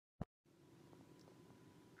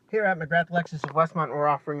Here at McGrath Lexus of Westmont, we're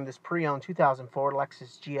offering this pre-owned 2004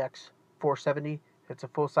 Lexus GX 470. It's a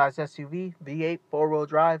full-size SUV, V8, four-wheel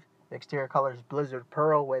drive. The exterior color is Blizzard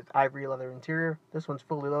Pearl with ivory leather interior. This one's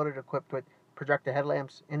fully loaded, equipped with projector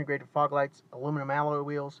headlamps, integrated fog lights, aluminum alloy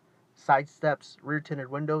wheels, side steps, rear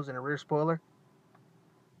tinted windows, and a rear spoiler.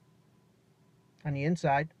 On the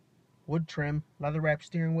inside, wood trim, leather-wrapped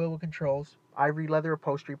steering wheel with controls, ivory leather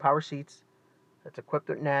upholstery, power seats. It's equipped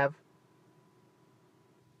with nav.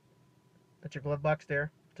 That's your glove box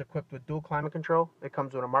there. It's equipped with dual climate control. It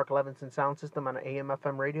comes with a Mark Levinson sound system on an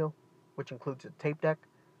AM/FM radio, which includes a tape deck.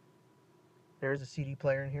 There is a CD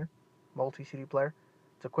player in here, multi-CD player.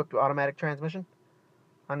 It's equipped with automatic transmission.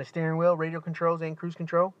 On the steering wheel, radio controls and cruise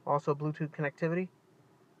control, also Bluetooth connectivity.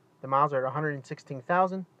 The miles are at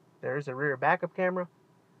 116,000. There is a rear backup camera.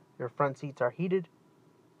 Your front seats are heated.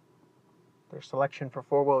 There's selection for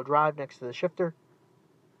four-wheel drive next to the shifter.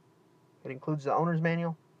 It includes the owner's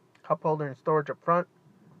manual, cup holder and storage up front.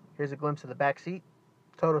 Here's a glimpse of the back seat.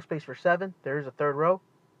 Total space for 7. There is a third row.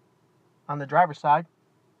 On the driver's side,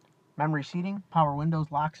 memory seating, power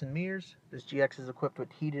windows, locks, and mirrors. This GX is equipped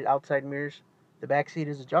with heated outside mirrors. The back seat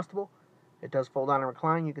is adjustable. It does fold on and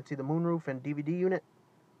recline. You can see the moonroof and DVD unit.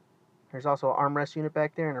 There's also an armrest unit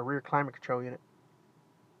back there and a rear climate control unit.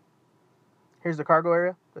 Here's the cargo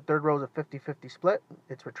area. The third row is a 50-50 split.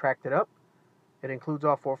 It's retracted up. It includes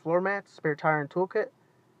all 4 floor mats, spare tire and toolkit.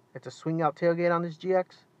 It's a swing-out tailgate on this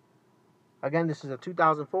GX. Again, this is a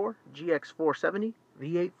 2004 GX 470,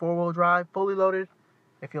 V8 four-wheel drive, fully loaded.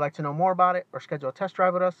 If you'd like to know more about it or schedule a test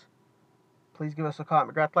drive with us, please give us a call at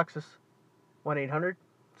McGrath Lexus,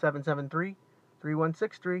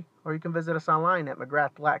 1-800-773-3163, or you can visit us online at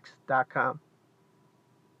McGrathLex.com.